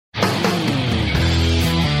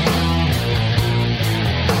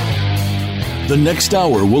The next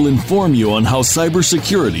hour will inform you on how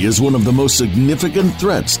cybersecurity is one of the most significant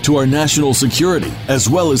threats to our national security, as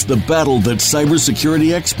well as the battle that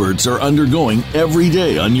cybersecurity experts are undergoing every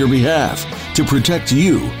day on your behalf to protect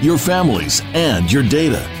you, your families, and your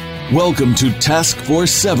data. Welcome to Task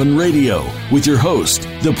Force 7 Radio with your host,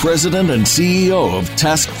 the President and CEO of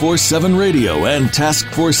Task Force 7 Radio and Task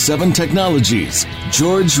Force 7 Technologies,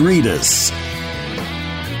 George Routh.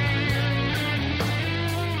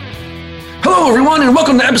 Hello, everyone, and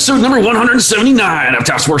welcome to episode number 179 of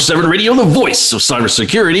Task Force 7 Radio, the voice of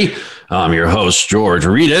cybersecurity. I'm your host, George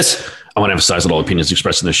Routh. I want to emphasize that all opinions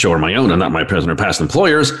expressed in this show are my own and not my present or past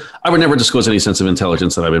employers. I would never disclose any sensitive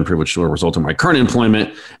intelligence that I've been privileged to as a result of my current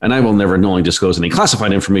employment, and I will never knowingly disclose any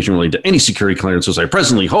classified information related to any security clearances I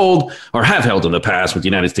presently hold or have held in the past with the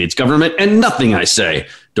United States government, and nothing I say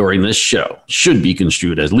during this show should be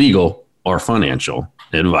construed as legal or financial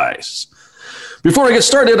advice. Before I get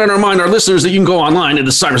started, I remind our listeners that you can go online at the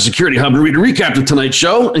Cybersecurity Hub and read a recap of tonight's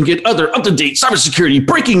show and get other up-to-date cybersecurity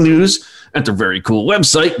breaking news at the very cool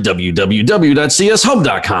website,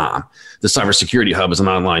 www.cishub.com. The Cybersecurity Hub is an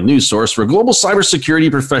online news source for global cybersecurity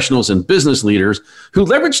professionals and business leaders who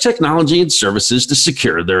leverage technology and services to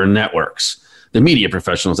secure their networks. The media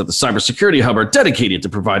professionals at the Cybersecurity Hub are dedicated to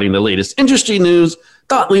providing the latest industry news,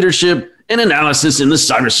 thought leadership, and analysis in the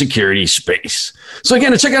cybersecurity space. So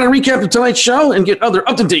again, to check out a recap of tonight's show and get other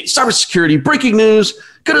up-to-date cybersecurity breaking news,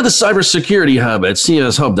 go to the Cybersecurity Hub at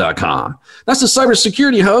cishub.com. That's the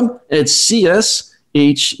Cybersecurity Hub at cshub.com.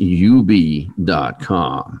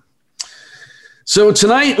 So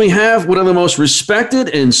tonight we have one of the most respected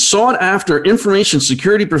and sought-after information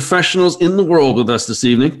security professionals in the world with us this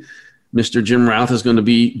evening. Mr. Jim Routh is going to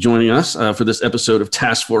be joining us for this episode of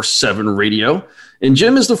Task Force 7 Radio. And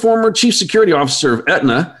Jim is the former Chief Security Officer of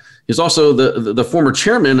Aetna. He's also the former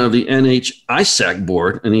chairman of the NHISAC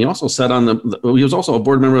board, and he also sat on he was also a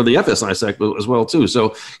board member of the FSISAC as well too.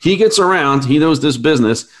 So he gets around. He knows this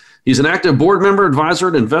business. He's an active board member, advisor,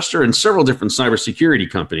 and investor in several different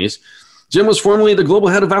cybersecurity companies. Jim was formerly the global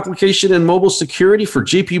head of application and mobile security for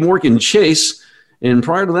JP Morgan Chase. And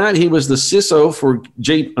prior to that, he was the CISO for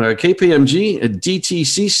KPMG,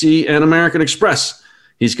 DTCC, and American Express.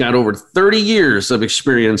 He's got over 30 years of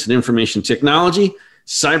experience in information technology,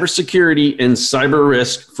 cybersecurity, and cyber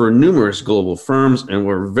risk for numerous global firms. And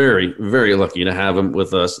we're very, very lucky to have him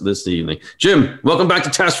with us this evening. Jim, welcome back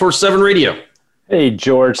to Task Force 7 Radio. Hey,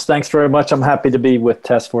 George. Thanks very much. I'm happy to be with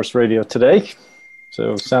Task Force Radio today.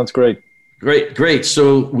 So sounds great. Great.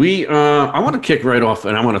 So I want to kick right off,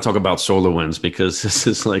 and I want to talk about SolarWinds because this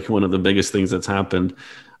is like one of the biggest things that's happened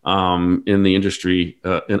in the industry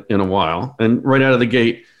in a while. And right out of the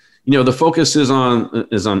gate, you know, the focus is in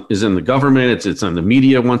the government. It's on the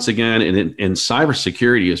media once again, and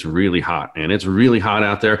cybersecurity is really hot, and it's really hot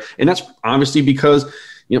out there. And that's obviously because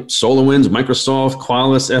SolarWinds, Microsoft,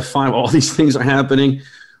 Qualys, F5, all these things are happening.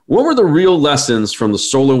 What were the real lessons from the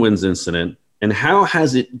SolarWinds incident? And how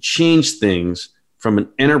has it changed things from an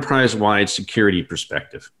enterprise-wide security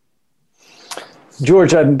perspective?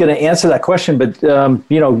 George, I'm going to answer that question, but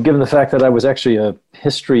given the fact that I was actually a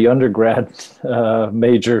history undergrad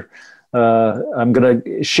major, I'm going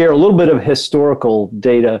to share a little bit of historical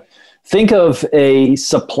data. Think of a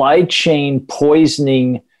supply chain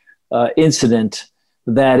poisoning incident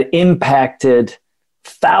that impacted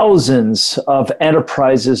thousands of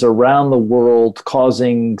enterprises around the world,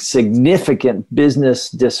 causing significant business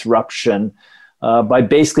disruption by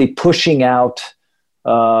basically pushing out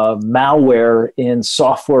malware in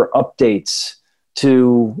software updates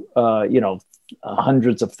to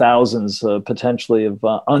hundreds of thousands potentially of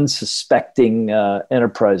unsuspecting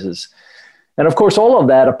enterprises. And of course, all of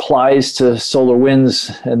that applies to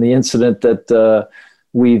SolarWinds and the incident that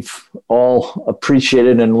we've all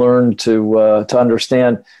appreciated and learned to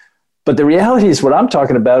understand. But the reality is what I'm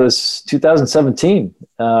talking about is 2017,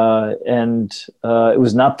 and it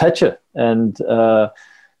was NotPetya. And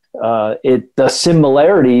the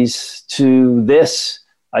similarities to this,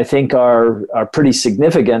 I think, are pretty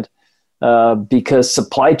significant because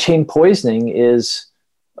supply chain poisoning is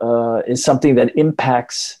something that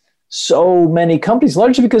impacts so many companies,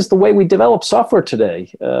 largely because the way we develop software today,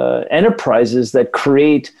 enterprises that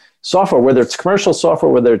create software, whether it's commercial software,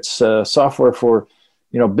 whether it's software for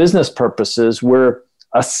business purposes, we're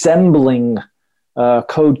assembling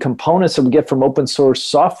code components that we get from open source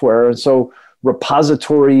software. And so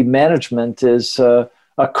repository management is a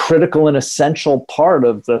critical and essential part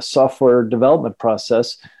of the software development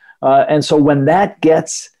process. And so when that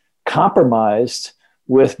gets compromised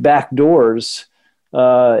with backdoors,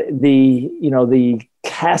 the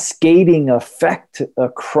cascading effect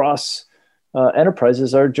across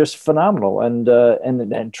enterprises are just phenomenal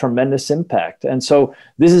and tremendous impact. And so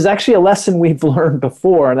this is actually a lesson we've learned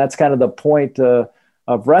before, and that's kind of the point of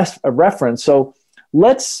reference. So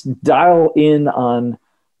let's dial in on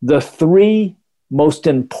the three most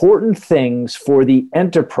important things for the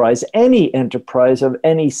enterprise, any enterprise of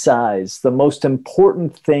any size, the most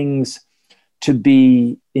important things to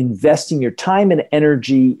be investing your time and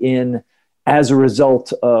energy in as a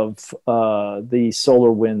result of the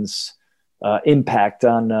SolarWinds impact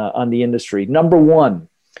on the industry. Number one,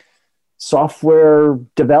 software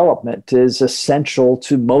development is essential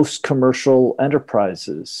to most commercial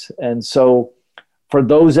enterprises. And so for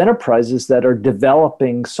those enterprises that are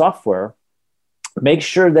developing software, make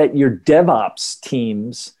sure that your DevOps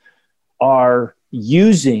teams are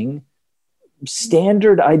using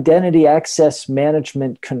standard identity access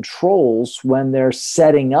management controls when they're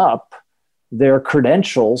setting up their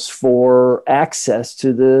credentials for access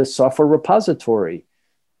to the software repository.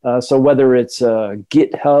 So whether it's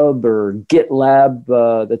GitHub or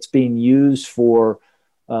GitLab that's being used for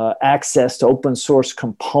access to open source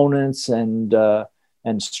components and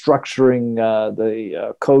structuring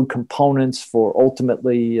the code components for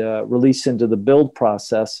ultimately release into the build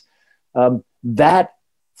process, that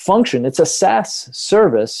function, it's a SaaS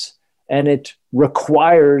service, and it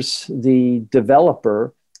requires the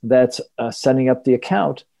developer that's setting up the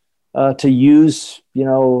account to use,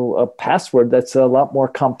 a password that's a lot more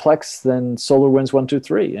complex than SolarWinds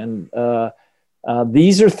 123. And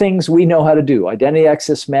these are things we know how to do. Identity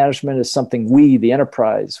access management is something we, the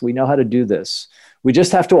enterprise, we know how to do this. We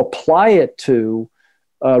just have to apply it to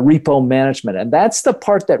repo management. And that's the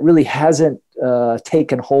part that really hasn't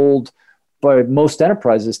taken hold by most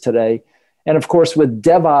enterprises today. And of course, with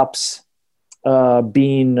DevOps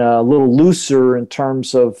being a little looser in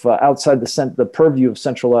terms of outside the purview of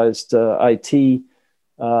centralized IT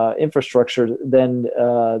infrastructure, then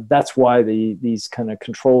that's why these kind of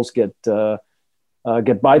controls get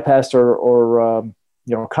bypassed or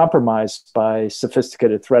compromised by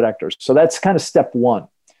sophisticated threat actors. So that's kind of step one.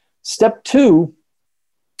 Step two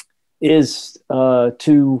is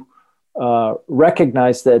to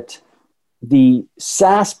recognize that the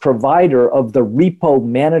SaaS provider of the repo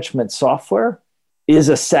management software is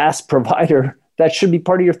a SaaS provider that should be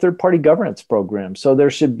part of your third-party governance program. So there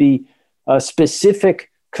should be specific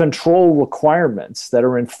control requirements that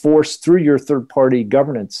are enforced through your third-party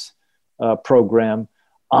governance program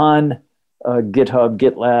on GitHub,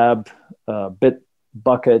 GitLab,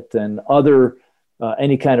 Bitbucket, and other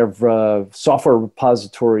any kind of software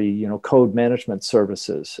repository, code management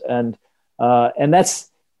services, and that's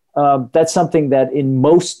something that in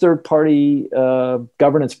most third-party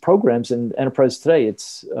governance programs in enterprise today,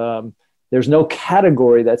 it's there's no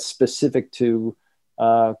category that's specific to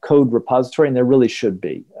code repository, and there really should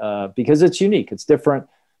be because it's unique, it's different.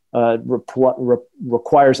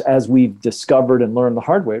 Requires, as we've discovered and learned the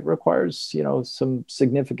hard way, it requires some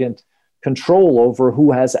significant control over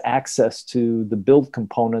who has access to the build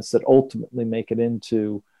components that ultimately make it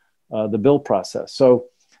into the build process. So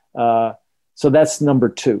that's number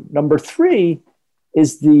two. Number three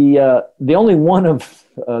is the only one of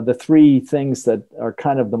the three things that are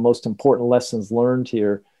kind of the most important lessons learned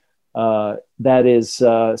here that is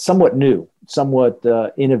somewhat new, somewhat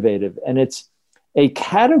innovative, and it's a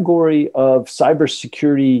category of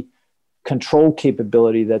cybersecurity control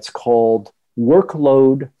capability that's called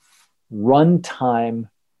workload runtime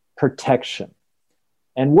protection.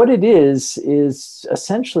 And what it is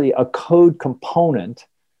essentially a code component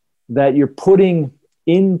that you're putting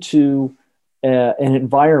into an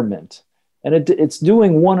environment. And it's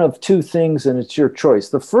doing one of two things, and it's your choice.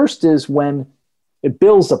 The first is when it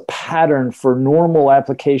builds a pattern for normal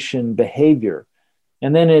application behavior.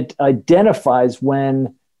 And then it identifies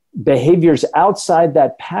when behaviors outside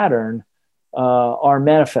that pattern are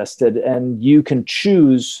manifested, and you can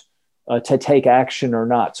choose to take action or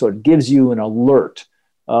not. So it gives you an alert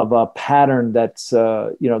of a pattern that's,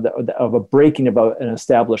 of a breaking of an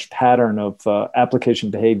established pattern of application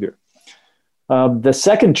behavior. The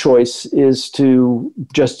second choice is to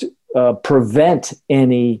just prevent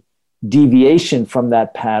any deviation from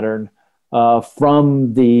that pattern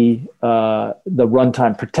from the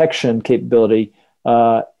runtime protection capability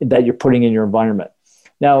that you're putting in your environment.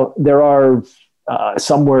 Now, there are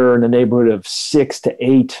somewhere in the neighborhood of 6 to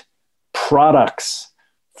 8 products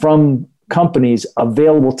from companies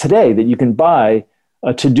available today that you can buy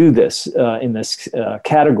to do this in this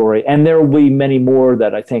category. And there will be many more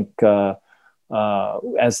that I think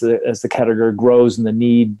as the category grows and the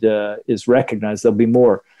need is recognized, there'll be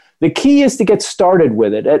more. The key is to get started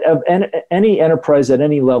with it. At any enterprise at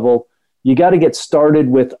any level, you got to get started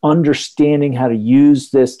with understanding how to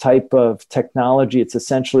use this type of technology. It's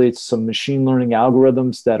some machine learning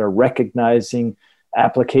algorithms that are recognizing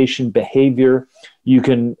application behavior. You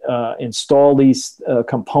can install these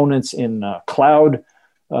components in cloud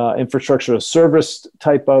infrastructure as service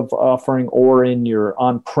type of offering or in your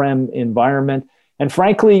on-prem environment. And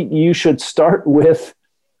frankly, you should start with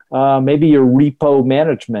maybe your repo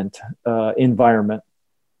management environment.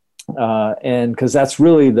 And because that's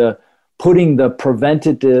really putting the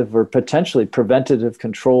preventative or potentially preventative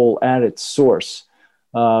control at its source.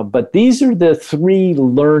 But these are the three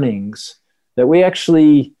learnings that we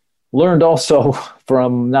actually learned also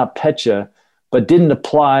from NotPetya, but didn't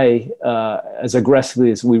apply as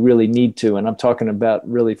aggressively as we really need to. And I'm talking about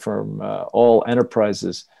really from all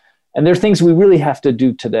enterprises. And there are things we really have to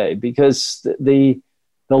do today because the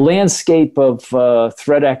landscape of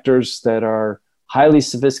threat actors that are highly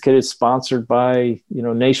sophisticated, sponsored by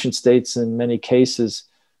nation states in many cases,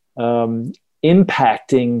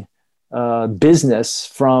 impacting business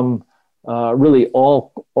from really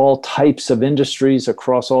all types of industries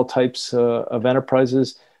across all types of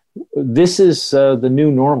enterprises. This is the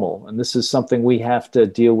new normal, and this is something we have to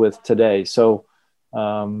deal with today. So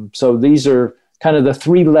these are kind of the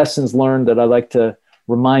three lessons learned that I like to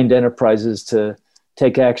remind enterprises to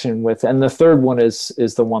take action with. And the third one is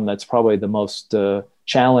the one that's probably the most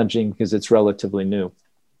challenging because it's relatively new.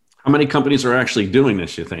 How many companies are actually doing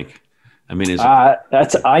this, you think? I mean,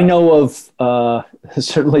 I know of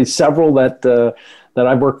certainly several that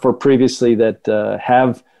I've worked for previously that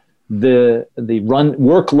have the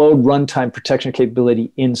workload runtime protection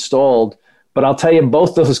capability installed. But I'll tell you,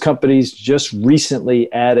 both those companies just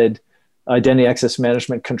recently added identity access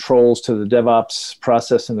management controls to the DevOps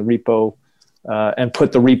process in the repo and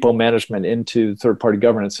put the repo management into third-party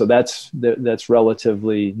governance. So that's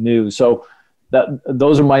relatively new. So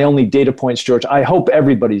those are my only data points, George. I hope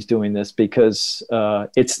everybody's doing this because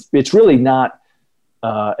it's really not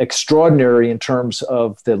extraordinary in terms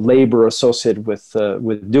of the labor associated with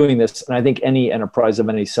doing this. And I think any enterprise of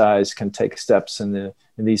any size can take steps in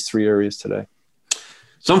these three areas today.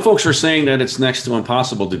 Some folks are saying that it's next to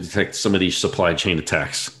impossible to detect some of these supply chain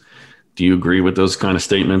attacks. Do you agree with those kind of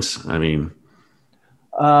statements? I mean,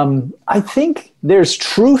 I think there's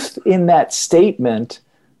truth in that statement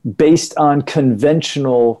based on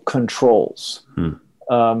conventional controls.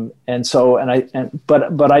 But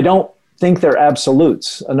I don't think they're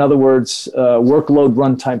absolutes. In other words, workload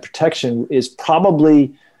runtime protection is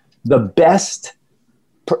probably the best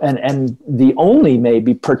and the only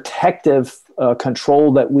maybe protective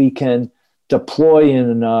control that we can deploy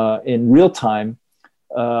in real time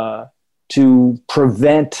to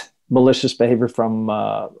prevent malicious behavior from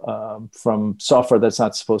software that's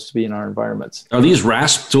not supposed to be in our environments. Are these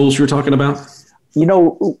RASP tools you're talking about?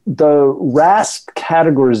 The RASP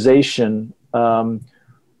categorization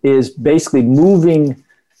is basically moving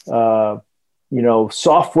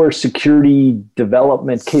software security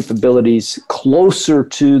development capabilities closer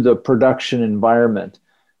to the production environment.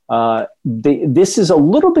 This is a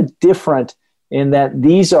little bit different in that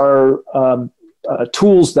these are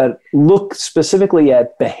tools that look specifically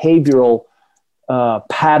at behavioral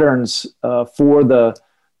patterns for the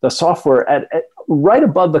software at right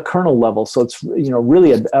above the kernel level. So it's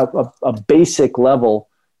really a basic level,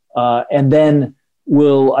 and then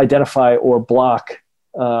will identify or block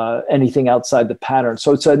anything outside the pattern.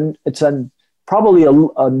 So it's probably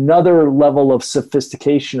another level of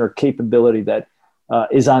sophistication or capability that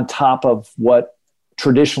is on top of what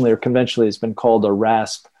traditionally or conventionally has been called a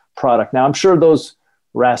RASP product. Now, I'm sure those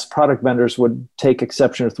RASP product vendors would take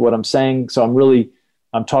exception with what I'm saying. So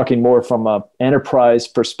I'm talking more from an enterprise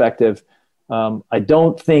perspective. I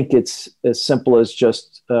don't think it's as simple as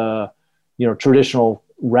just traditional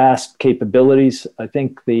RASP capabilities. I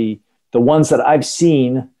think the ones that I've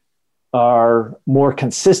seen are more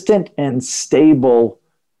consistent and stable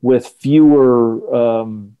with fewer,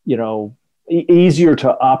 easier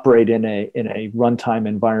to operate in a runtime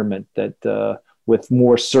environment that with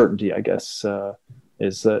more certainty, I guess,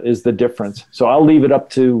 is the difference. So I'll leave it up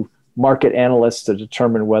to market analysts to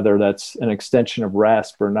determine whether that's an extension of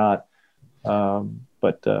RASP or not.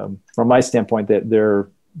 But from my standpoint,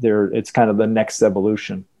 it's kind of the next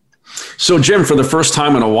evolution. So, Jim, for the first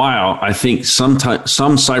time in a while, I think some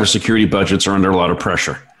cybersecurity budgets are under a lot of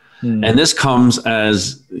pressure. And this comes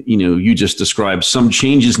as, you just described, some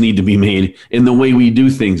changes need to be made in the way we do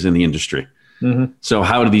things in the industry. Mm-hmm. So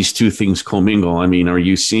how do these two things commingle? I mean, are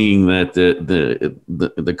you seeing that the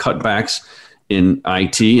cutbacks in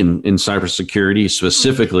IT and in cybersecurity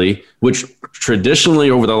specifically, which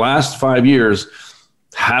traditionally over the last 5 years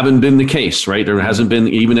haven't been the case, right? There hasn't been,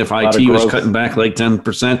 even if IT was cutting back like 10%,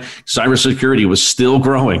 cybersecurity was still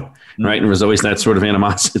growing, right? And there was always that sort of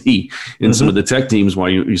animosity in some of the tech teams while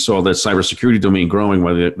you saw that cybersecurity domain growing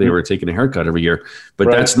while they were taking a haircut every year.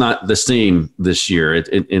 But that's not the same this year,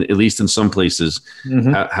 at least in some places.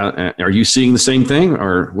 How, are you seeing the same thing,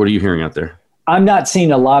 or what are you hearing out there? I'm not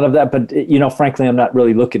seeing a lot of that, but frankly, I'm not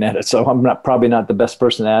really looking at it, so I'm probably not the best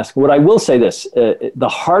person to ask. What I will say this: the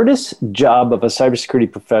hardest job of a cybersecurity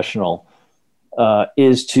professional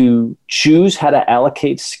is to choose how to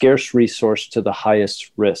allocate scarce resource to the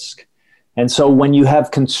highest risk. And so, when you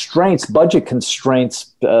have constraints, budget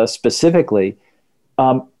constraints specifically,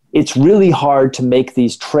 it's really hard to make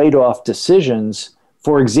these trade-off decisions.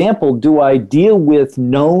 For example, do I deal with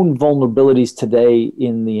known vulnerabilities today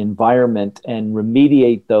in the environment and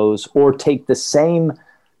remediate those, or take the same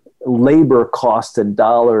labor cost and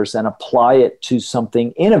dollars and apply it to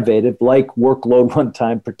something innovative like workload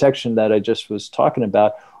runtime protection that I just was talking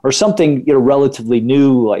about, or something relatively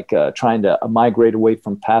new like trying to migrate away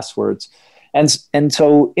from passwords. And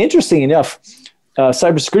so, interesting enough,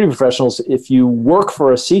 cybersecurity professionals, if you work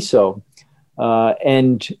for a CISO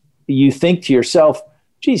and you think to yourself,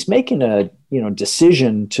 geez, making a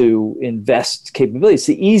decision to invest capability, it's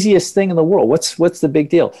the easiest thing in the world. What's the big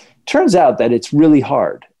deal? Turns out that it's really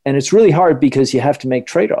hard. And it's really hard because you have to make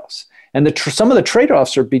trade-offs. And some of the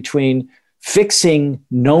trade-offs are between fixing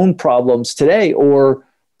known problems today or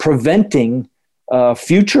preventing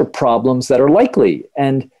future problems that are likely.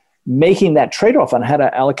 And making that trade-off on how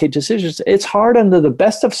to allocate decisions, it's hard under the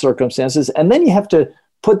best of circumstances. And then you have to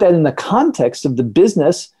put that in the context of the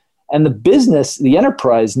business, and the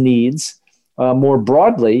enterprise needs more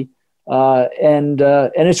broadly, and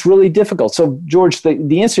it's really difficult. So, George,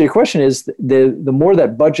 the answer to your question is the more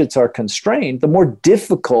that budgets are constrained, the more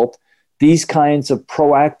difficult these kinds of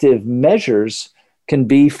proactive measures can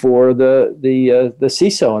be for the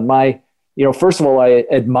CISO. And first of all, I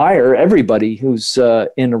admire everybody who's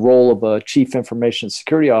in the role of a chief information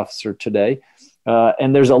security officer today,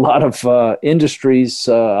 and there's a lot of industries.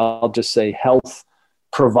 I'll just say health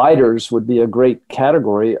providers would be a great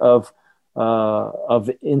category of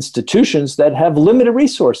institutions that have limited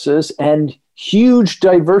resources and huge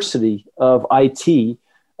diversity of IT,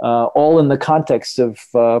 all in the context of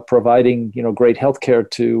providing great healthcare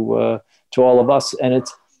to all of us. And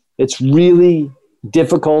it's really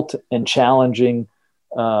difficult and challenging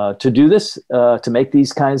to do this, to make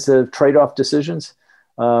these kinds of trade-off decisions.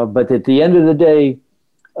 But at the end of the day,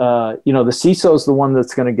 the CISO is the one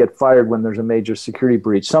that's going to get fired when there's a major security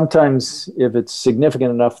breach. Sometimes, if it's significant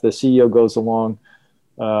enough, the CEO goes along,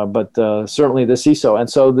 but certainly the CISO. And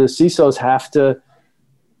so the CISOs have to,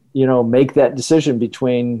 make that decision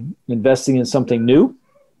between investing in something new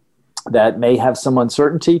that may have some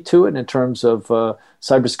uncertainty to it in terms of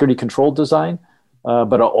cybersecurity control design,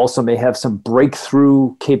 but also may have some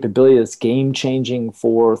breakthrough capability that's game-changing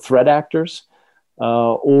for threat actors,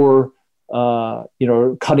 or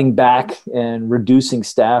cutting back and reducing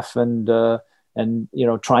staff and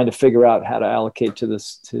trying to figure out how to allocate to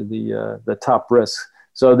the top risks.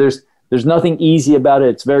 So there's nothing easy about it.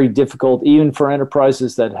 It's very difficult, even for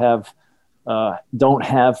enterprises that don't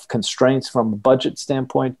have constraints from a budget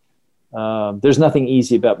standpoint. There's nothing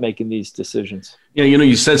easy about making these decisions. Yeah,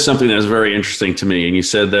 you said something that was very interesting to me, and you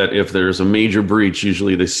said that if there's a major breach,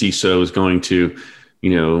 usually the CISO is going to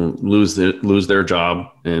lose their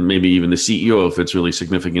job, and maybe even the CEO if it's really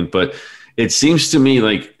significant. But it seems to me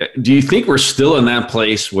like, do you think we're still in that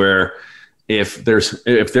place where if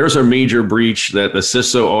there's a major breach that the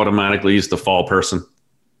CISO automatically is the fall person?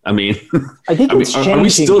 I mean, I think it's changing. Are we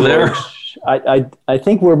still there? I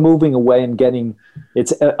think we're moving away and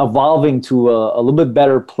it's evolving to a little bit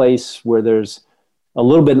better place where there's a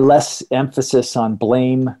little bit less emphasis on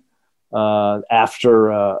blame after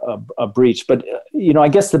a breach. But, I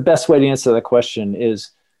guess the best way to answer that question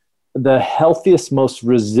is the healthiest, most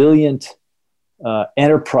resilient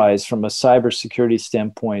enterprise from a cybersecurity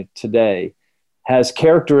standpoint today has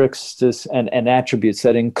characteristics and attributes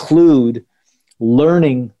that include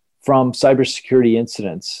learning from cybersecurity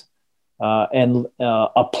incidents and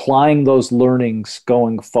applying those learnings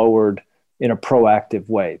going forward in a proactive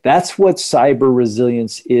way. That's what cyber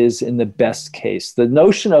resilience is in the best case. The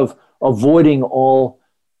notion of avoiding all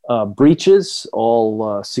breaches,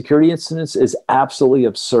 all security incidents is absolutely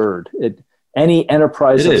absurd. Any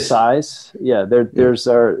enterprise of size, there's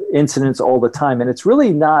incidents all the time. And it's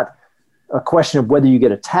really not a question of whether you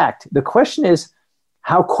get attacked. The question is,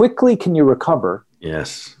 how quickly can you recover?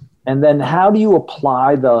 Yes. And then how do you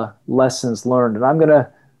apply the lessons learned? And I'm going to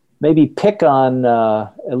maybe pick on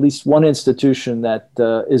at least one institution that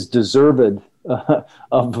is deserved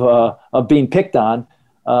of being picked on,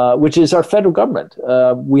 which is our federal government.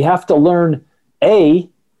 We have to learn, to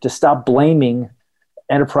stop blaming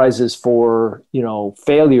enterprises for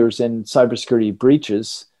failures and cybersecurity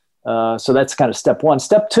breaches. So that's kind of step one.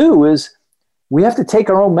 Step two is we have to take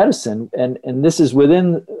our own medicine, and this is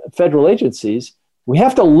within federal agencies. We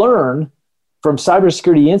have to learn from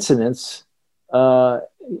cybersecurity incidents,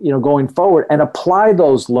 going forward, and apply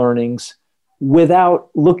those learnings without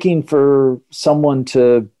looking for someone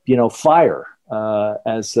to fire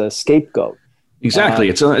as a scapegoat. Exactly.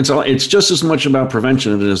 It's just as much about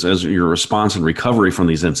prevention as your response and recovery from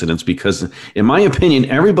these incidents, because in my opinion,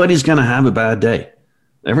 everybody's going to have a bad day.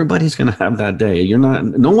 Everybody's going to have that day.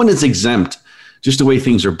 No one is exempt, just the way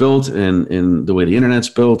things are built and the way the internet's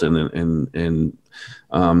built and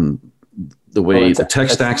the way the tech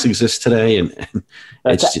stacks exist today. And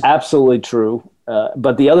that's absolutely true.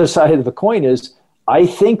 But the other side of the coin is, I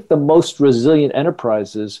think the most resilient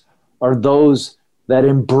enterprises are those that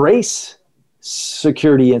embrace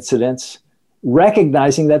security incidents,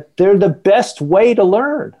 recognizing that they're the best way to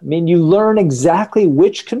learn. I mean, you learn exactly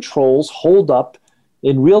which controls hold up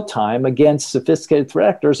in real time against sophisticated threat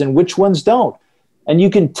actors and which ones don't. And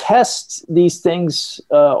you can test these things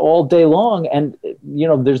all day long. And,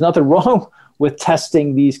 there's nothing wrong with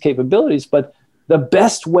testing these capabilities, but the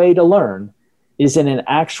best way to learn is in an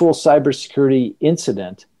actual cybersecurity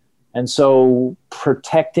incident. And so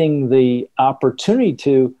protecting the opportunity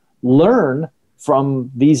to learn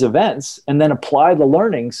from these events and then apply the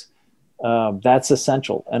learnings, that's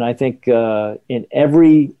essential. And I think in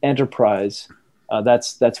every enterprise,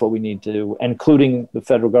 that's what we need to do, including the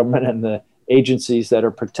federal government and the agencies that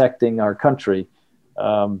are protecting our country.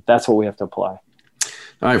 That's what we have to apply.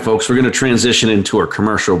 All right, folks, we're going to transition into our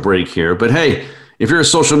commercial break here. But hey, if you're a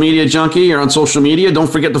social media junkie, you're on social media,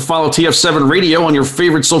 don't forget to follow TF7 Radio on your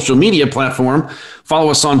favorite social media platform.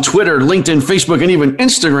 Follow us on Twitter, LinkedIn, Facebook, and even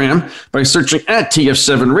Instagram by searching at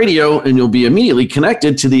TF7 Radio, and you'll be immediately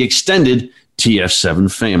connected to the extended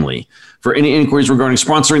TF7 family. For any inquiries regarding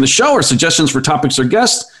sponsoring the show or suggestions for topics or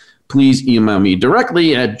guests, please email me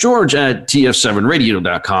directly at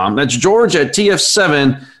george@tf7radio.com. That's George at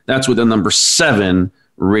TF7, that's with the number 7,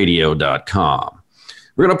 radio.com.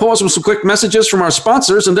 We're going to pause with some quick messages from our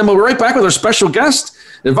sponsors, and then we'll be right back with our special guest,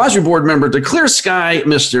 advisory board member to Clear Sky,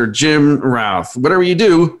 Mr. Jim Routh. Whatever you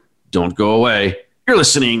do, don't go away. You're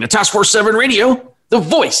listening to Task Force 7 Radio, the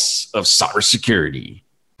voice of cybersecurity.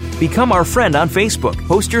 Become our friend on Facebook.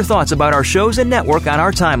 Post your thoughts about our shows and network on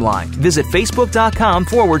our timeline. Visit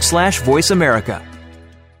facebook.com/Voice America.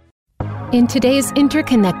 In today's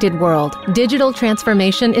interconnected world, digital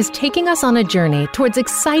transformation is taking us on a journey towards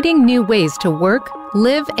exciting new ways to work,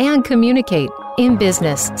 live, and communicate. In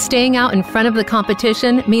business, staying out in front of the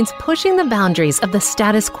competition means pushing the boundaries of the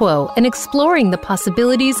status quo and exploring the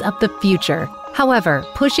possibilities of the future. However,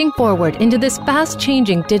 pushing forward into this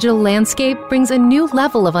fast-changing digital landscape brings a new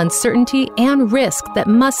level of uncertainty and risk that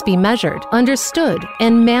must be measured, understood,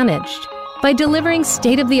 and managed. By delivering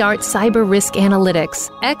state-of-the-art cyber risk analytics,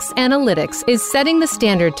 X Analytics is setting the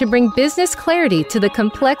standard to bring business clarity to the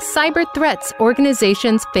complex cyber threats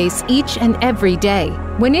organizations face each and every day.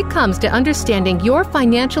 When it comes to understanding your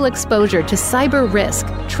financial exposure to cyber risk,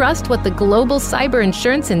 trust what the global cyber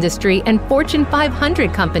insurance industry and Fortune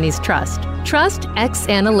 500 companies trust. Trust X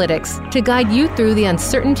Analytics to guide you through the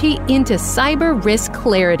uncertainty into cyber risk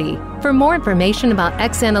clarity. For more information about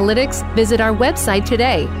X Analytics, visit our website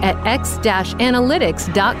today at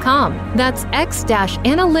x-analytics.com. That's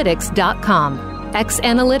x-analytics.com. X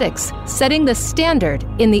Analytics, setting the standard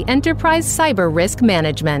in the enterprise cyber risk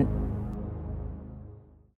management.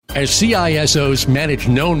 As CISOs manage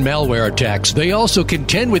known malware attacks, they also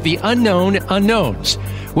contend with the unknown unknowns.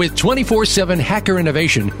 With 24/7 hacker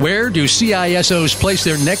innovation, where do CISOs place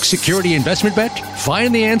their next security investment bet?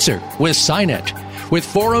 Find the answer with SINET. With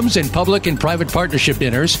forums and public and private partnership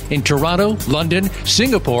dinners in Toronto, London,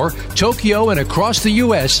 Singapore, Tokyo, and across the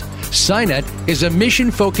U.S., SINET is a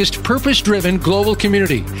mission-focused, purpose-driven global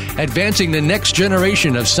community, advancing the next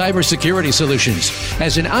generation of cybersecurity solutions.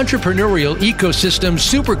 As an entrepreneurial ecosystem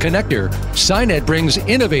superconnector, SINET brings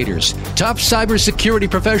innovators, top cybersecurity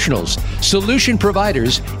professionals, solution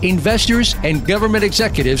providers, investors, and government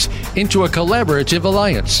executives into a collaborative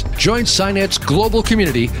alliance. Join SINET's global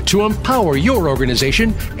community to empower your organization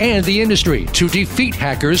and the industry to defeat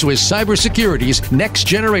hackers with cybersecurity's next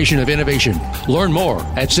generation of innovation. Learn more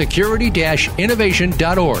at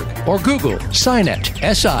security-innovation.org or Google SINET,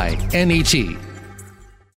 SINET.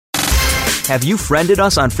 Have you friended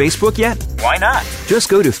us on Facebook yet? Why not? Just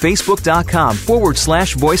go to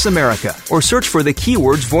facebook.com/Voice America or search for the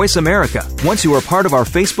keywords Voice America. Once you are part of our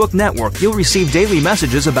Facebook network, you'll receive daily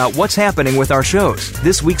messages about what's happening with our shows,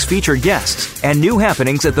 this week's featured guests, and new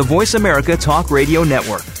happenings at the Voice America Talk Radio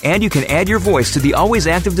Network. And you can add your voice to the always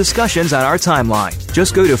active discussions on our timeline.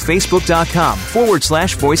 Just go to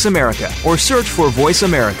facebook.com/Voice America or search for Voice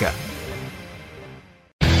America.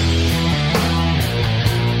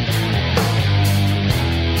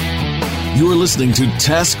 You're listening to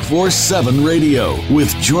Task Force 7 Radio with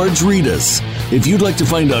George Ritas. If you'd like to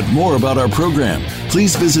find out more about our program,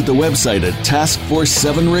 please visit the website at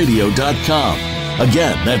taskforce7radio.com.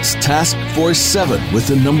 Again, that's taskforce7 with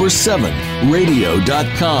the number 7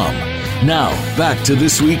 radio.com. Now, back to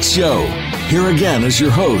this week's show. Here again is your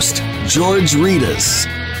host, George Ritas.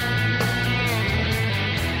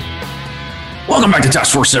 Welcome back to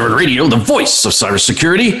Task Force 7 Radio, the voice of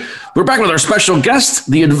cybersecurity. We're back with our special guest,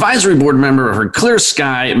 the advisory board member of Clear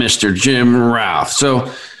Sky, Mr. Jim Routh. So,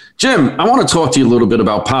 Jim, I want to talk to you a little bit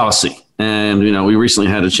about policy. And, we recently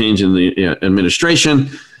had a change in the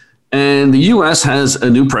administration, and the U.S. has a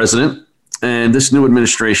new president and this new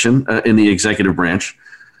administration in the executive branch.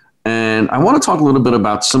 And I want to talk a little bit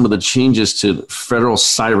about some of the changes to federal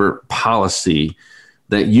cyber policy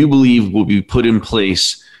that you believe will be put in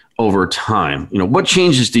place over time. What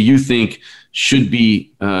changes do you think should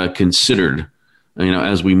be considered,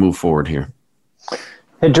 as we move forward here?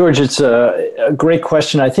 Hey, George, it's a great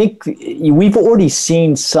question. I think we've already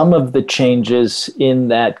seen some of the changes in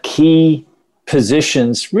that key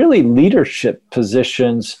positions, really leadership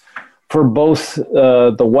positions for both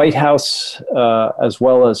the White House as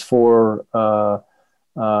well as for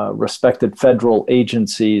respected federal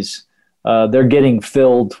agencies. They're getting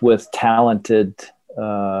filled with talented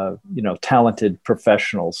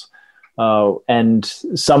professionals. And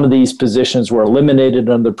some of these positions were eliminated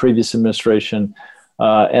under the previous administration.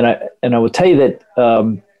 And I will tell you that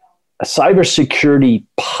a cybersecurity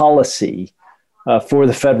policy for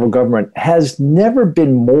the federal government has never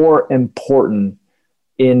been more important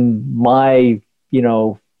in my,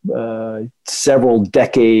 several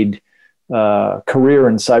decade career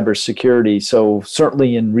in cybersecurity. So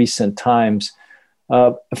certainly in recent times,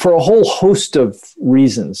 for a whole host of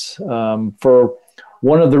reasons. For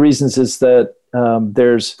one of the reasons is that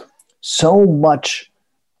there's so much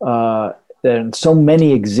and so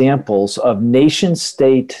many examples of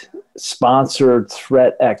nation-state sponsored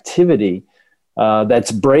threat activity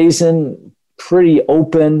that's brazen, pretty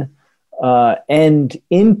open, and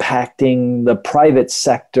impacting the private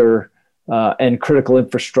sector and critical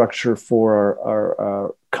infrastructure for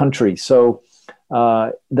our country. So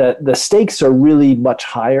the stakes are really much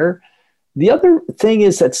higher. The other thing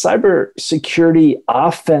is that cybersecurity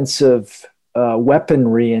offensive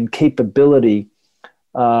weaponry and capability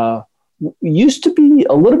used to be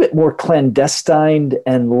a little bit more clandestine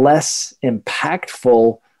and less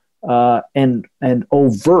impactful and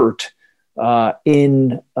overt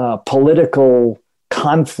in political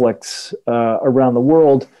conflicts around the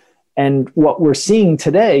world. And what we're seeing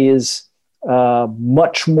today is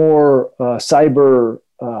much more cyber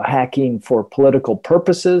hacking for political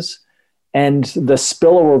purposes, and the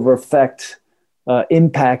spillover effect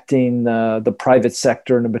impacting the private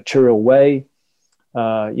sector in a material way.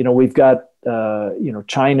 We've got,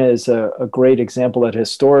 China is a great example that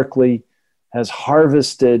historically has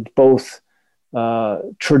harvested both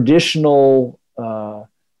traditional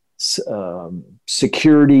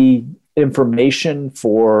security information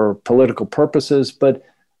for political purposes, but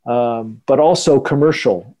also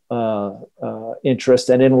commercial interest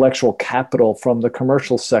and intellectual capital from the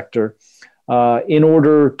commercial sector in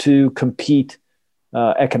order to compete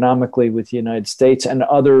economically with the United States and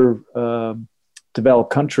other developed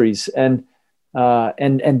countries, and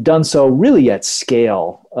done so really at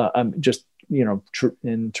scale,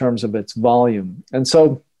 in terms of its volume. And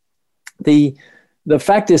so the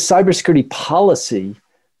fact is, cybersecurity policy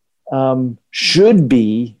should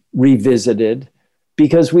be revisited,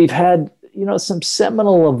 because we've had some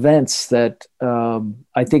seminal events that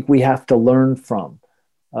I think we have to learn from.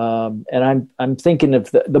 And I'm thinking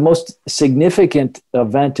of the most significant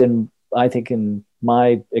event in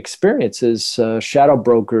my experience is shadow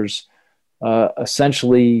brokers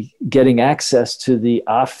essentially getting access to the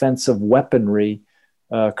offensive weaponry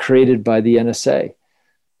created by the NSA.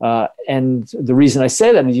 And the reason I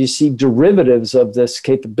say that is you see derivatives of this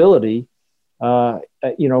capability,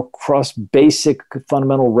 across basic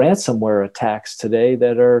fundamental ransomware attacks today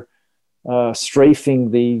that are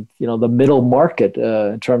strafing the middle market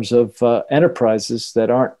in terms of enterprises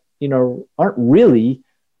that aren't really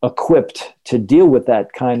equipped to deal with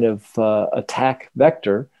that kind of attack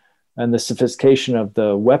vector and the sophistication of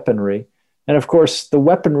the weaponry. And of course, the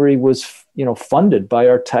weaponry was, funded by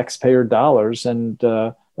our taxpayer dollars and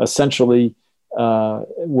essentially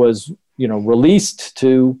was, released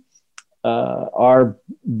to our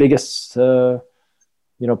biggest,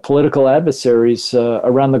 political adversaries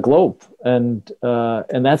around the globe. And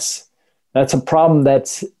that's a problem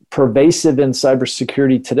that's pervasive in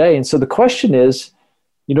cybersecurity today. And so the question is,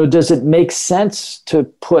 does it make sense to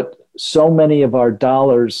put so many of our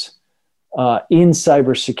dollars in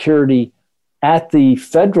cybersecurity at the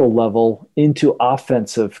federal level into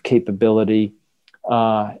offensive capability?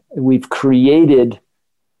 We've created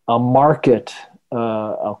a market,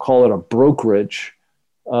 I'll call it a brokerage,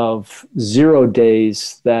 of 0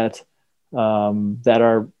 days that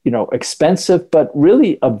are expensive but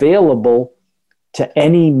really available to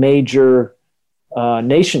any major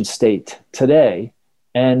nation state today.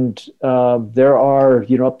 And there are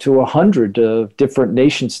up to 100 different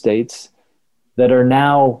nation states that are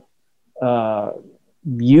now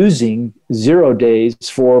using 0 days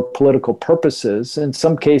for political purposes, in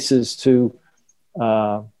some cases to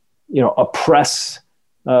oppress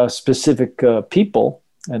specific people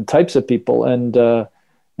and types of people. And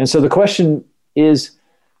so the question is,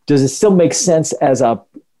 does it still make sense as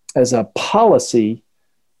a policy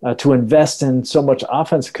to invest in so much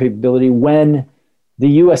offensive capability when the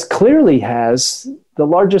U.S. clearly has the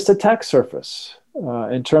largest attack surface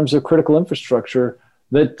in terms of critical infrastructure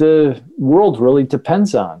that the world really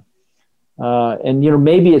depends on? And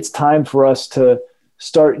maybe it's time for us to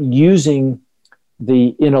start using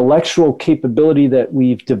the intellectual capability that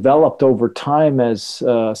we've developed over time as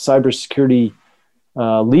cybersecurity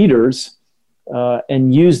leaders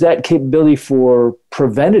and use that capability for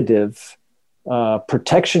preventative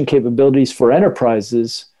protection capabilities for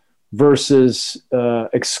enterprises versus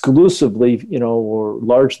exclusively, or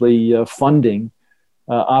largely funding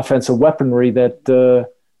offensive weaponry that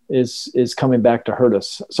is coming back to hurt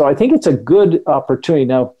us. So I think it's a good opportunity.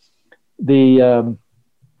 Now, the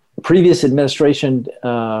previous administration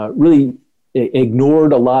really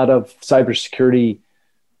ignored a lot of cybersecurity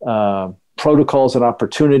protocols and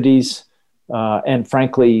opportunities, and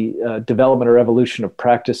frankly, development or evolution of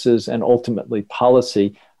practices and ultimately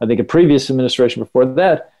policy. I think a previous administration before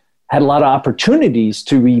that had a lot of opportunities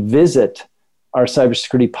to revisit our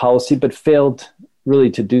cybersecurity policy, but failed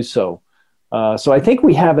really to do so. So I think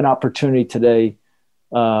we have an opportunity today,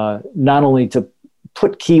 not only to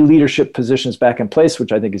put key leadership positions back in place,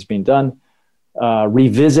 which I think is being done,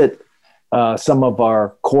 revisit some of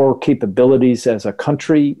our core capabilities as a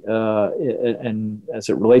country and as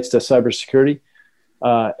it relates to cybersecurity.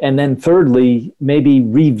 And then thirdly, maybe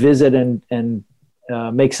revisit and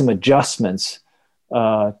make some adjustments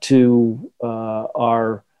to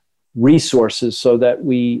our resources so that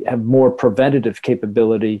we have more preventative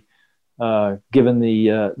capability given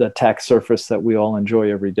the attack surface that we all enjoy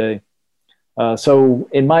every day. So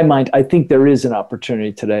in my mind, I think there is an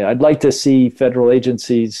opportunity today. I'd like to see federal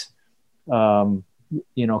agencies, kind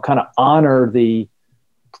of honor the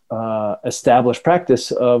established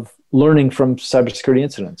practice of learning from cybersecurity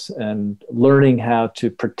incidents and learning how to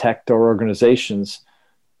protect our organizations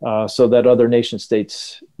so that other nation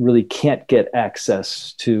states really can't get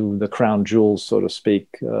access to the crown jewels, so to speak,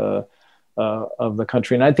 of the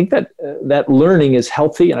country. And I think that learning is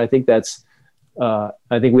healthy, and I think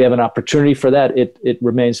I think we have an opportunity for that. It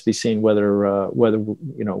remains to be seen whether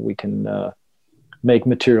we can make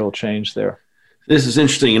material change there. This is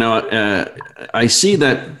interesting. I see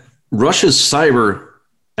that Russia's cyber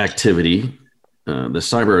activity, the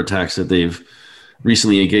cyber attacks that they've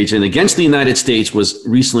recently engaged in against the United States, was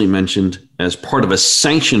recently mentioned as part of a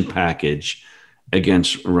sanction package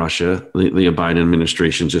against Russia. The Biden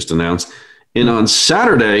administration just announced. And on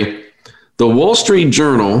Saturday, the Wall Street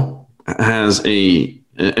Journal has an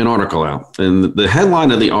article out, and the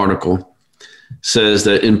headline of the article says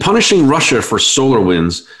that in punishing Russia for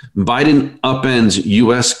SolarWinds, Biden upends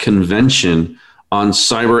U.S. convention on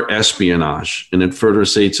cyber espionage. And it further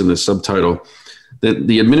states in the subtitle that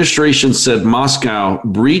the administration said Moscow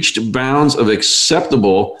breached bounds of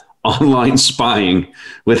acceptable online spying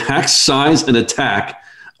with hack size and attack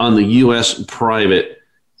on the U.S. private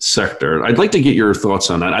sector. I'd like to get your thoughts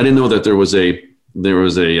on that. I didn't know that there was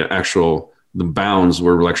the bounds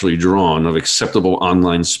were actually drawn of acceptable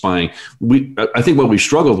online spying. I think what we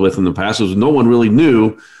struggled with in the past was no one really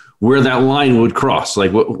knew where that line would cross,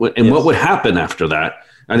 like what would happen after that.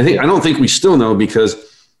 And I don't think we still know, because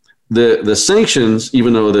the sanctions,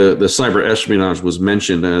 even though the cyber espionage was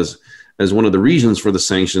mentioned as one of the reasons for the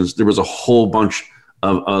sanctions, there was a whole bunch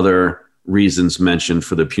of other reasons mentioned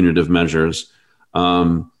for the punitive measures.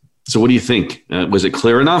 So what do you think? Was it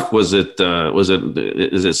clear enough? Is it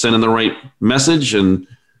sending the right message? And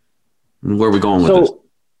where are we going with this? So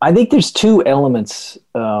I think there's two elements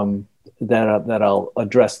that I'll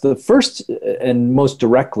address. The first and most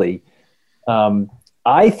directly,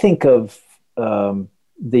 I think of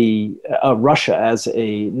Russia as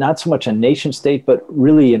not so much a nation state, but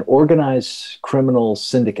really an organized criminal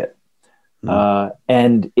syndicate,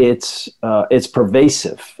 and it's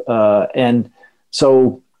pervasive. And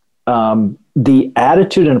so the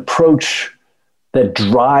attitude and approach that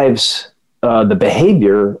drives the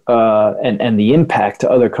behavior and the impact to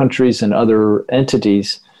other countries and other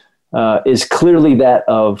entities is clearly that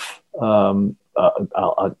of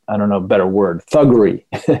I don't know a better word, thuggery.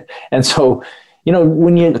 And so,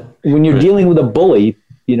 when you're dealing with a bully,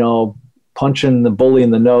 punching the bully in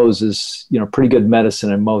the nose is, pretty good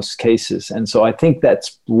medicine in most cases. And so I think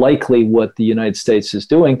that's likely what the United States is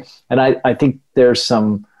doing. And I think there's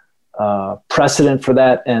some precedent for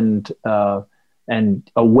that and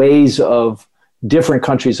ways of different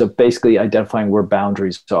countries of basically identifying where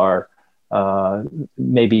boundaries are.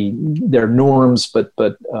 Maybe they're norms, but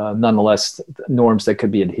nonetheless norms that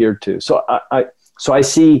could be adhered to. So I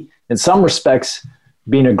see in some respects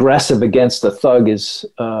being aggressive against a thug is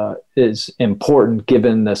important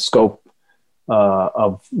given the scope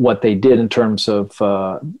of what they did in terms of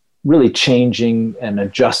really changing and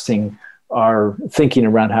adjusting our thinking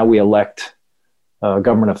around how we elect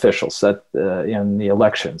government officials in the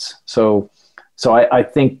elections. So I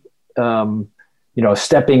think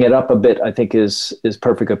stepping it up a bit, I think is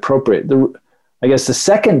perfectly appropriate. I guess the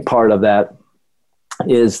second part of that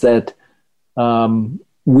is that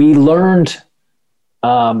we learned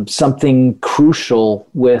something crucial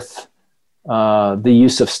with the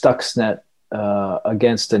use of Stuxnet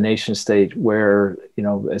against a nation state, where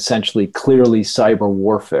essentially clearly cyber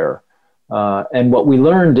warfare. And what we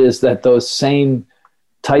learned is that those same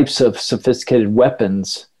types of sophisticated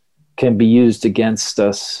weapons can be used against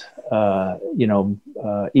us,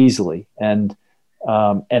 easily. And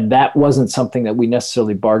that wasn't something that we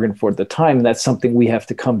necessarily bargained for at the time. That's something we have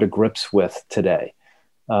to come to grips with today.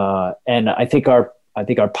 And I think our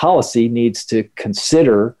policy needs to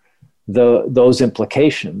consider those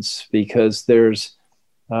implications, because there's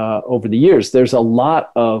over the years there's a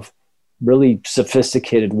lot of really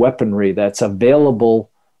sophisticated weaponry that's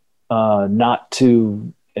available, not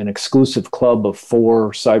to an exclusive club of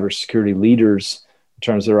 4 cybersecurity leaders in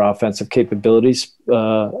terms of their offensive capabilities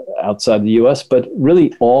outside the U.S., but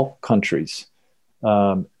really all countries,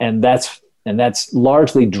 and that's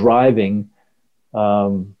largely driving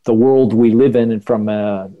the world we live in, and from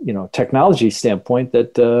a technology standpoint,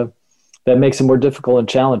 that makes it more difficult and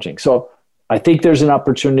challenging. So I think there's an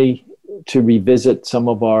opportunity to revisit some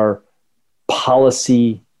of our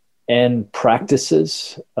policy and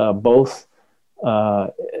practices, both.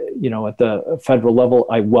 At the federal level,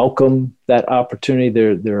 I welcome that opportunity.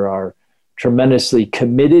 There are tremendously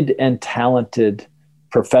committed and talented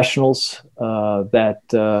professionals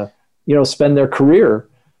that spend their career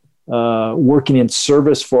working in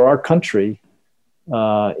service for our country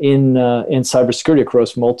in cybersecurity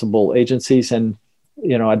across multiple agencies. And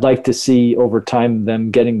I'd like to see over time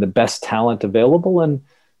them getting the best talent available and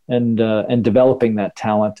developing that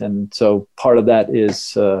talent. And so part of that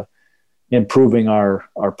is improving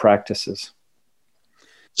our practices.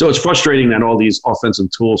 So it's frustrating that all these offensive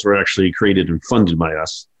tools were actually created and funded by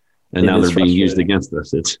us, and now they're being used against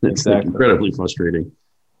us. It's exactly. Incredibly frustrating.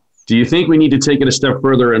 Do you think we need to take it a step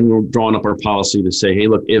further, and we're drawing up our policy to say, hey,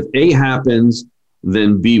 look, if A happens,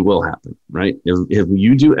 then B will happen, right? If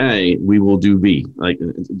you do A, we will do B. Like,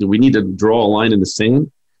 do we need to draw a line in the sand?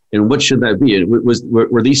 And what should that be?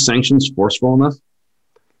 Were these sanctions forceful enough?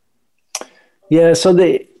 Yeah, so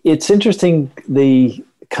it's interesting, the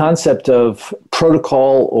concept of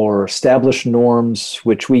protocol or established norms,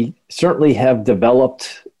 which we certainly have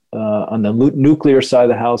developed on the nuclear side of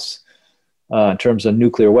the house in terms of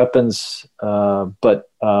nuclear weapons, but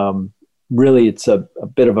really it's a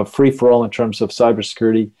bit of a free-for-all in terms of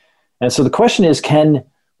cybersecurity. And so the question is, can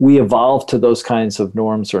we evolve to those kinds of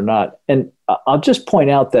norms or not? And I'll just point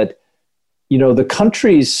out that the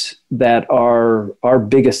countries that are our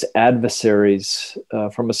biggest adversaries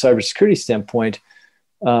from a cybersecurity standpoint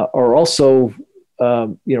are also,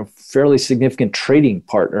 fairly significant trading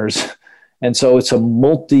partners. And so it's a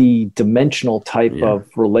multi-dimensional type of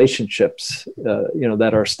relationships,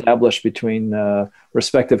 that are established between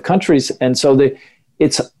respective countries. And so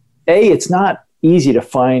it's not easy to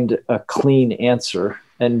find a clean answer.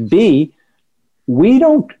 And B, we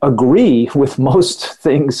don't agree with most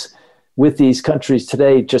things with these countries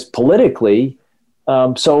today, just politically.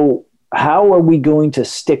 So how are we going to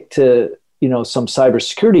stick to, some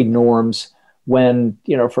cybersecurity norms when,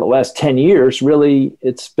 for the last 10 years, really,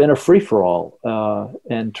 it's been a free-for-all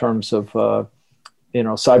in terms of,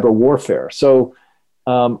 cyber warfare. So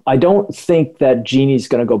I don't think that genie's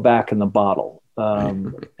going to go back in the bottle.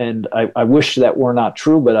 And I wish that were not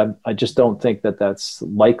true, but I just don't think that that's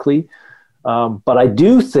likely. But I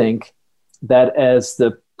do think that as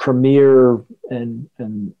the premier and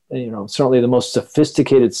certainly the most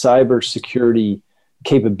sophisticated cybersecurity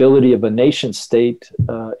capability of a nation state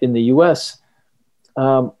in the U.S.,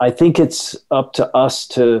 I think it's up to us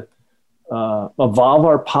to evolve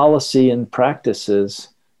our policy and practices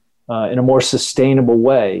in a more sustainable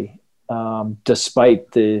way,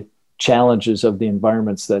 despite the challenges of the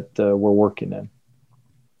environments that we're working in.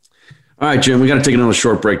 All right, Jim, we got to take another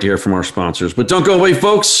short break to hear from our sponsors. But don't go away,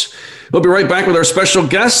 folks. We'll be right back with our special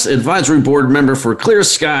guest, Advisory Board Member for Clear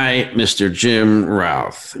Sky, Mr. Jim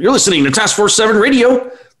Routh. You're listening to Task Force 7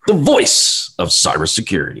 Radio, the voice of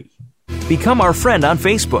cybersecurity. Become our friend on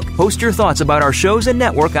Facebook. Post your thoughts about our shows and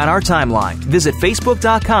network on our timeline. Visit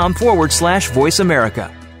facebook.com/Voice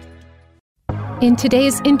America. In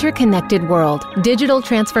today's interconnected world, digital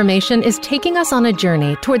transformation is taking us on a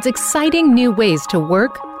journey towards exciting new ways to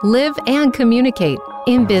work, live, and communicate.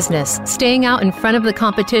 In business, staying out in front of the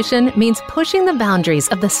competition means pushing the boundaries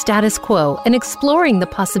of the status quo and exploring the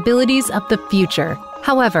possibilities of the future.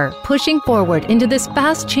 However, pushing forward into this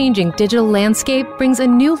fast-changing digital landscape brings a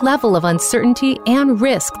new level of uncertainty and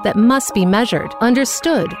risk that must be measured,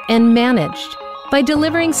 understood, and managed. By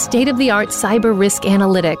delivering state-of-the-art cyber risk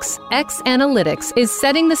analytics, X Analytics is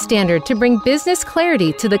setting the standard to bring business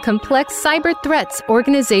clarity to the complex cyber threats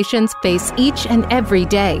organizations face each and every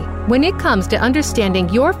day. When it comes to understanding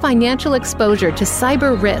your financial exposure to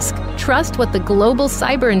cyber risk, trust what the global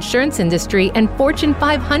cyber insurance industry and Fortune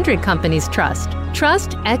 500 companies trust.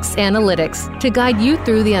 Trust X Analytics to guide you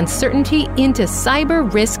through the uncertainty into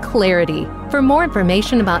cyber risk clarity. For more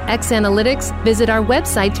information about X Analytics, visit our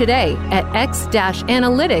website today at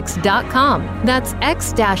x-analytics.com. That's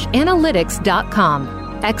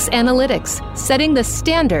x-analytics.com. X Analytics, setting the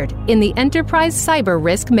standard in the enterprise cyber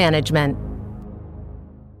risk management.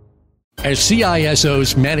 As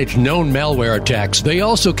CISOs manage known malware attacks, they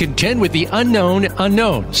also contend with the unknown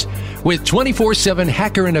unknowns. With 24/7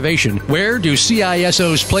 hacker innovation, where do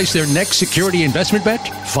CISOs place their next security investment bet?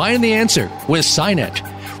 Find the answer with SINET.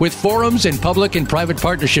 With forums and public and private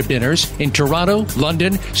partnership dinners in Toronto,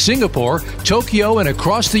 London, Singapore, Tokyo, and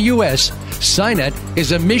across the U.S., SINET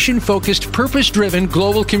is a mission-focused, purpose-driven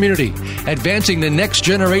global community, advancing the next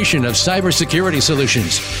generation of cybersecurity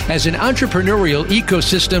solutions. As an entrepreneurial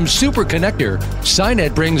ecosystem superconnector,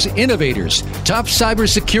 SINET brings innovators, top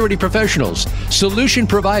cybersecurity professionals, solution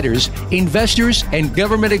providers, investors, and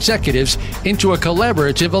government executives into a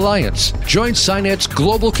collaborative alliance. Join SINET's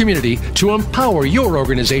global community to empower your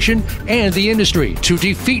organization and the industry to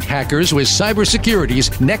defeat hackers with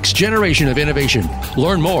cybersecurity's next generation of innovation.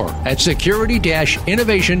 Learn more at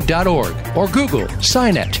security-innovation.org or Google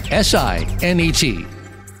SINET, S-I-N-E-T.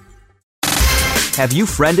 Have you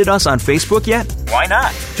friended us on Facebook yet? Why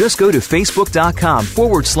not? Just go to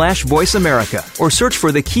facebook.com/Voice America or search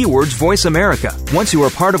for the keywords Voice America. Once you are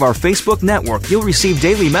part of our Facebook network, you'll receive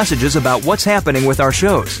daily messages about what's happening with our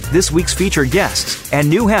shows, this week's featured guests, and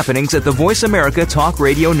new happenings at the Voice America Talk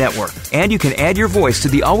Radio Network. And you can add your voice to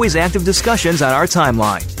the always active discussions on our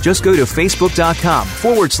timeline. Just go to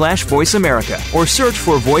facebook.com/Voice America or search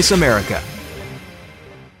for Voice America.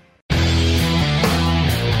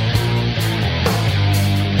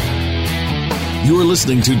 You're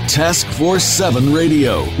listening to Task Force 7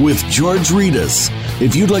 Radio with George Ridis.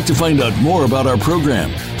 If you'd like to find out more about our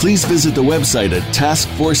program, please visit the website at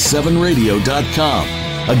taskforce7radio.com.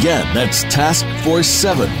 Again, that's Task Force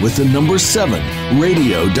 7 with the number 7,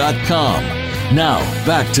 radio.com. Now,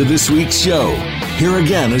 back to this week's show. Here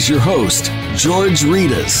again is your host, George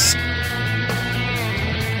Ridis.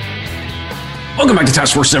 Welcome back to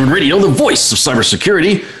Task Force 7 Radio, the voice of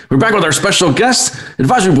cybersecurity. We're back with our special guest,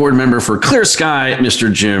 Advisory Board Member for Clear Sky,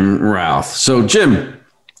 Mr. Jim Routh. So, Jim,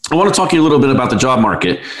 I want to talk to you a little bit about the job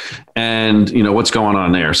market and, what's going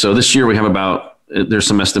on there. So this year we have there's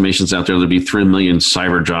some estimations out there, there'll be 3 million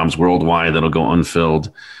cyber jobs worldwide that'll go unfilled.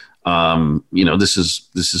 This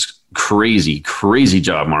is crazy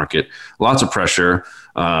job market, lots of pressure.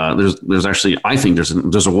 There's actually, I think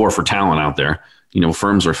there's a war for talent out there.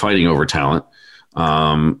 Firms are fighting over talent.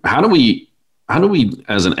 How do we,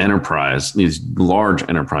 as an enterprise, these large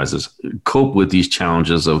enterprises, cope with these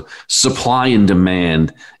challenges of supply and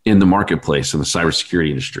demand in the marketplace in the cybersecurity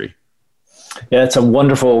industry? Yeah, it's a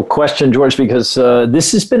wonderful question, George, because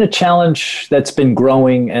this has been a challenge that's been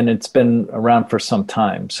growing and it's been around for some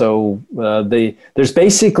time. So there's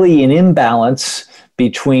basically an imbalance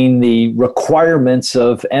between the requirements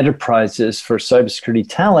of enterprises for cybersecurity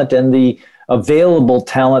talent and the available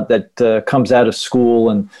talent that comes out of school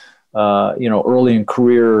and early in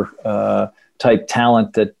career type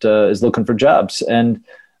talent that is looking for jobs. And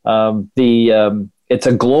it's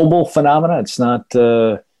a global phenomenon. It's not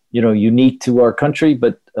unique to our country,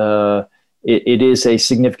 but it is a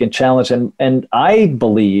significant challenge. And I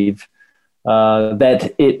believe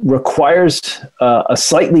that it requires a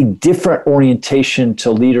slightly different orientation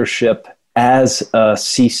to leadership as a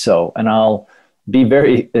CISO. And I'll be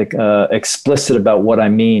very explicit about what I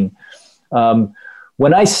mean.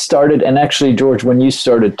 When I started, and actually, George, when you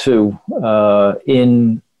started too,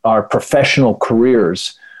 in our professional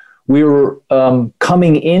careers, we were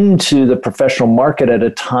coming into the professional market at a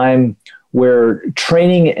time where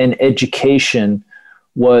training and education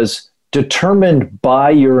was determined by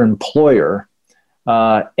your employer,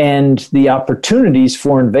 and the opportunities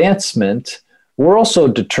for advancement were also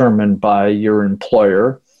determined by your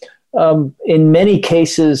employer. In many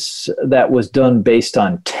cases, that was done based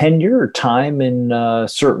on tenure or time in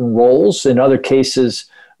certain roles. In other cases,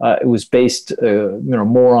 it was based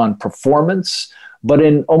more on performance. But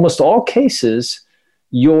in almost all cases,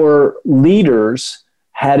 your leaders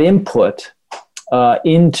had input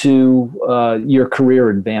into your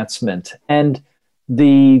career advancement. And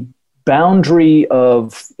the boundary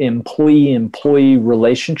of employee-employee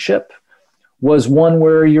relationship was one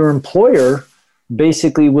where your employer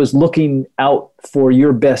basically was looking out for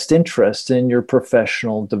your best interest in your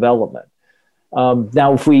professional development.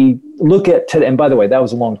 Now, if we look at today, and by the way, that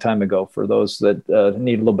was a long time ago for those that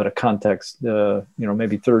need a little bit of context,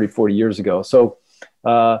 maybe 30, 40 years ago. So,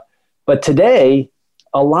 but today,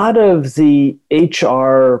 a lot of the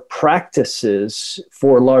HR practices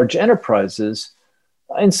for large enterprises,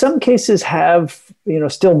 in some cases have,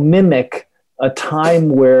 still mimic a time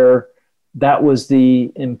where that was the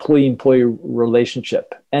employee-employee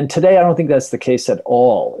relationship. And today, I don't think that's the case at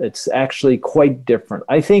all. It's actually quite different.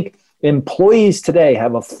 I think employees today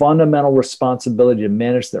have a fundamental responsibility to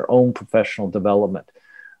manage their own professional development.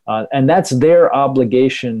 And that's their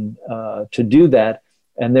obligation to do that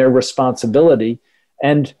and their responsibility.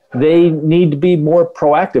 And they need to be more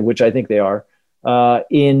proactive, which I think they are,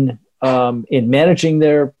 in managing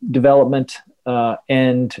their development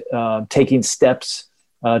and taking steps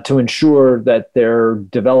to ensure that they're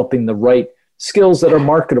developing the right skills that are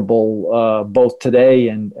marketable both today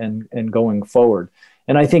and going forward.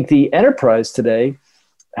 And I think the enterprise today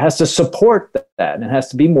has to support that and it has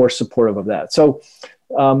to be more supportive of that. So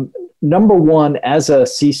number one, as a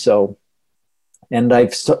CISO, and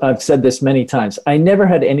I've said this many times, I never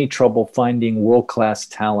had any trouble finding world-class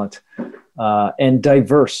talent and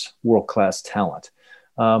diverse world-class talent.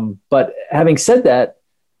 But having said that,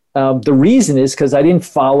 the reason is because I didn't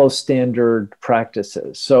follow standard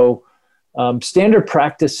practices. So standard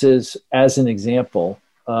practices, as an example,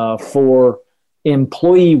 for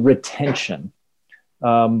employee retention,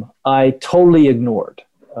 I totally ignored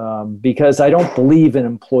because I don't believe in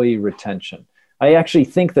employee retention. I actually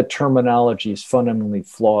think the terminology is fundamentally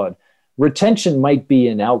flawed. Retention might be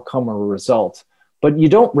an outcome or a result, but you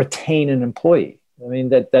don't retain an employee. I mean,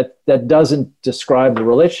 that doesn't describe the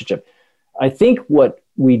relationship. I think what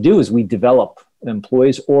we do is we develop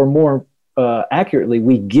employees, or more accurately,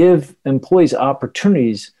 we give employees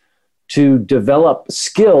opportunities to develop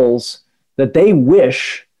skills that they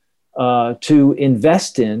wish to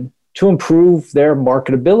invest in to improve their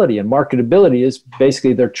marketability. And marketability is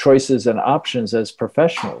basically their choices and options as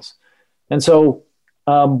professionals. And so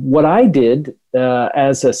what I did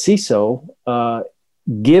as a CISO,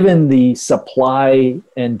 given the supply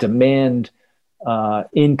and demand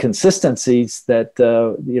inconsistencies that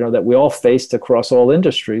that we all faced across all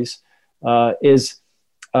industries, is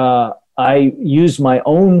I used my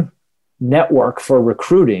own network for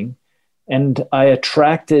recruiting, and I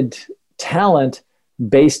attracted talent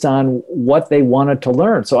based on what they wanted to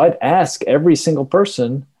learn. So I'd ask every single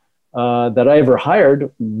person that I ever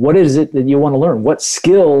hired, what is it that you want to learn? What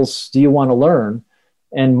skills do you want to learn?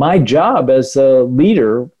 And my job as a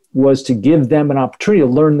leader was to give them an opportunity to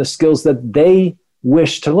learn the skills that they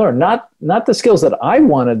wish to learn, not the skills that I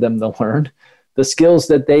wanted them to learn, the skills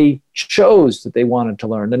that they chose that they wanted to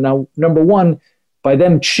learn. And now, number one, by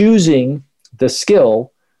them choosing the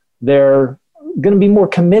skill, they're going to be more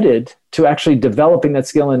committed to actually developing that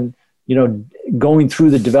skill and, going through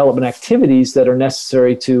the development activities that are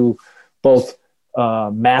necessary to both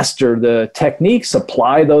master the techniques,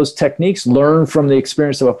 apply those techniques, learn from the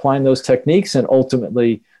experience of applying those techniques, and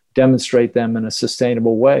ultimately demonstrate them in a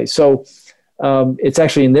sustainable way. So it's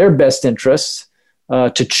actually in their best interests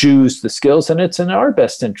to choose the skills, and it's in our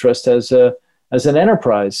best interest as an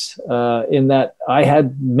enterprise, in that I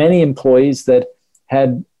had many employees that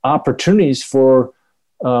had opportunities for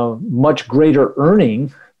much greater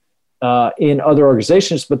earning in other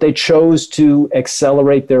organizations, but they chose to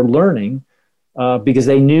accelerate their learning because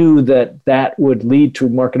they knew that would lead to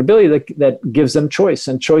marketability that gives them choice,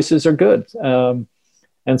 and choices are good.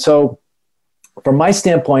 And so from my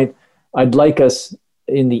standpoint, I'd like us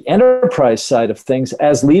in the enterprise side of things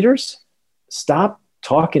as leaders, stop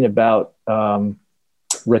talking about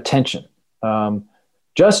retention.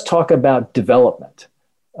 Just talk about development.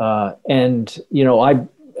 And,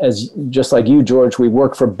 just like you, George, we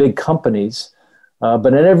work for big companies, but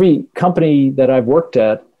in every company that I've worked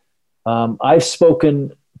at, I've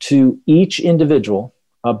spoken to each individual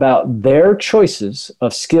about their choices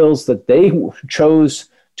of skills that they chose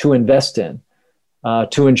to invest in,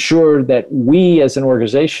 to ensure that we as an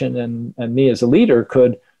organization and me as a leader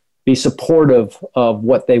could be supportive of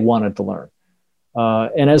what they wanted to learn.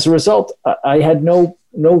 And as a result, I had no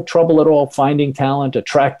trouble at all finding talent,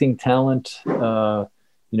 attracting talent,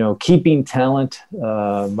 keeping talent.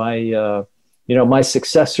 My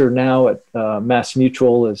successor now at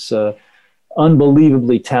MassMutual is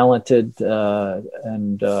unbelievably talented,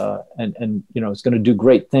 and is going to do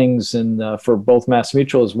great things for both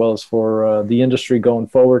MassMutual as well as for the industry going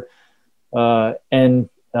forward. And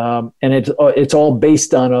it's all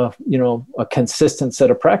based on a consistent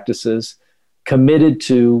set of practices committed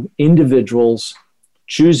to individuals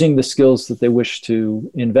choosing the skills that they wish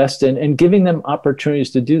to invest in and giving them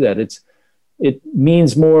opportunities to do that. It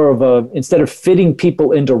means more of instead of fitting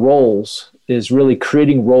people into roles, is really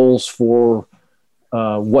creating roles for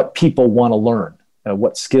what people want to learn,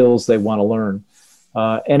 what skills they want to learn.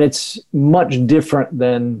 And it's much different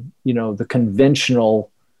than, the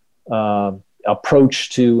conventional approach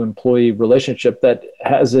to employee relationship that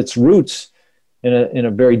has its roots in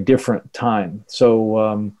a very different time.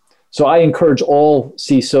 So I encourage all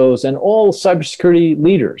CISOs and all cybersecurity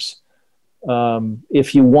leaders,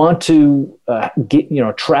 if you want to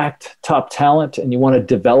attract top talent and you want to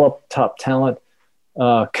develop top talent,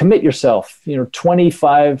 commit yourself.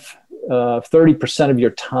 25, 30% of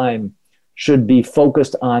your time should be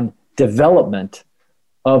focused on development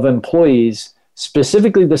of employees,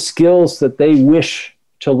 specifically the skills that they wish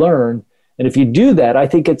to learn. And if you do that, I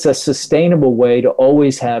think it's a sustainable way to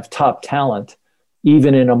always have top talent,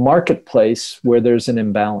 even in a marketplace where there's an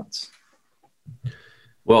imbalance.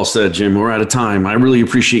 Well said, Jim. We're out of time. I really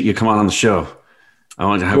appreciate you coming on the show. I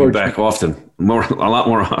want to have you back often, a lot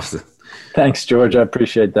more often. Thanks, George. I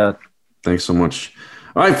appreciate that. Thanks so much.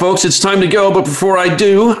 All right, folks, it's time to go. But before I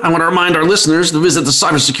do, I want to remind our listeners to visit the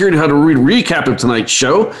Cybersecurity Hub to read a recap of tonight's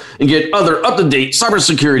show and get other up-to-date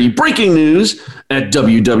cybersecurity breaking news at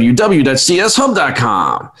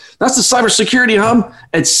www.cshub.com. That's the Cybersecurity Hub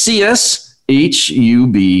at cshub.com.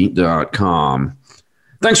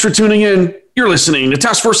 Thanks for tuning in. You're listening to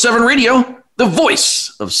Task Force 7 Radio, the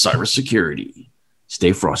voice of cybersecurity.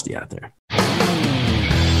 Stay frosty out there.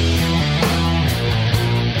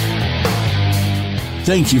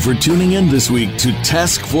 Thank you for tuning in this week to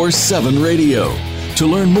Task Force 7 Radio. To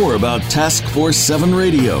learn more about Task Force 7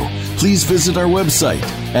 Radio, please visit our website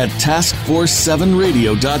at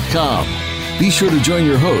taskforce7radio.com. Be sure to join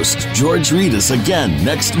your host, George Reedus, again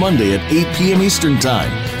next Monday at 8 p.m. Eastern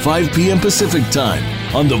Time, 5 p.m. Pacific Time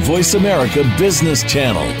on the Voice America Business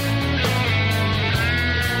Channel.